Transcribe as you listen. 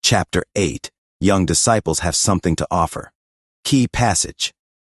Chapter 8. Young disciples have something to offer. Key passage.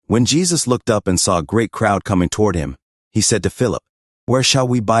 When Jesus looked up and saw a great crowd coming toward him, he said to Philip, "Where shall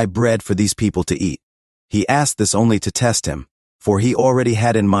we buy bread for these people to eat?" He asked this only to test him, for he already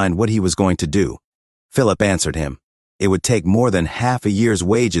had in mind what he was going to do. Philip answered him, "It would take more than half a year's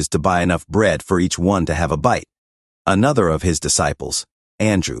wages to buy enough bread for each one to have a bite." Another of his disciples,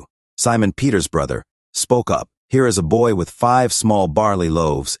 Andrew, Simon Peter's brother, spoke up, "Here is a boy with 5 small barley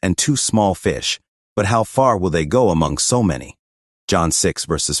loaves and 2 small fish, but how far will they go among so many?" John 6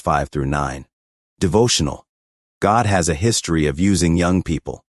 verses 5 through 9. Devotional. God has a history of using young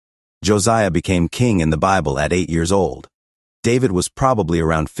people. Josiah became king in the Bible at 8 years old. David was probably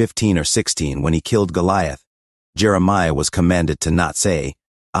around 15 or 16 when he killed Goliath. Jeremiah was commanded to not say,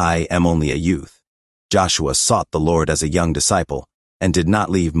 "I am only a youth." Joshua sought the Lord as a young disciple and did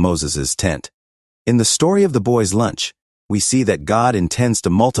not leave Moses' tent. In the story of the boy's lunch, we see that God intends to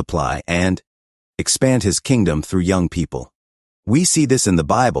multiply and expand his kingdom through young people. We see this in the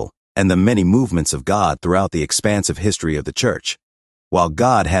Bible and the many movements of God throughout the expansive history of the church. While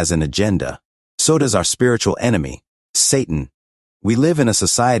God has an agenda, so does our spiritual enemy, Satan. We live in a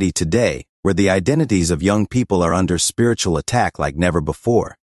society today where the identities of young people are under spiritual attack like never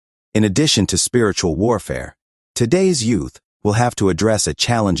before. In addition to spiritual warfare, today's youth will have to address a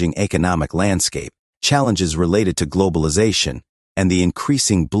challenging economic landscape, challenges related to globalization, and the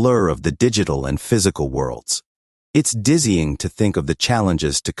increasing blur of the digital and physical worlds. It's dizzying to think of the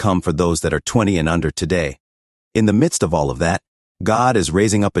challenges to come for those that are 20 and under today. In the midst of all of that, God is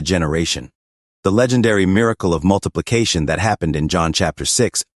raising up a generation. The legendary miracle of multiplication that happened in John chapter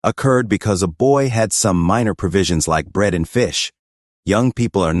 6 occurred because a boy had some minor provisions like bread and fish. Young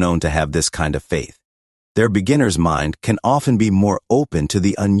people are known to have this kind of faith. Their beginner's mind can often be more open to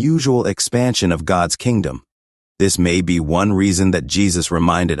the unusual expansion of God's kingdom. This may be one reason that Jesus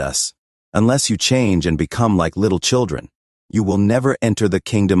reminded us, "Unless you change and become like little children, you will never enter the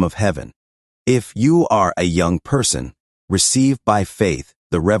kingdom of heaven." If you are a young person, receive by faith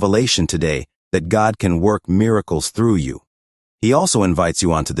the revelation today that God can work miracles through you. He also invites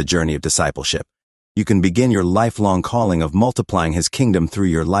you onto the journey of discipleship. You can begin your lifelong calling of multiplying His kingdom through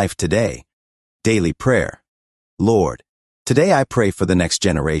your life today. Daily prayer. Lord, today I pray for the next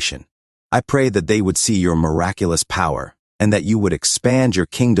generation. I pray that they would see your miraculous power and that you would expand your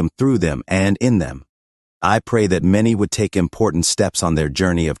kingdom through them and in them. I pray that many would take important steps on their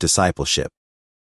journey of discipleship.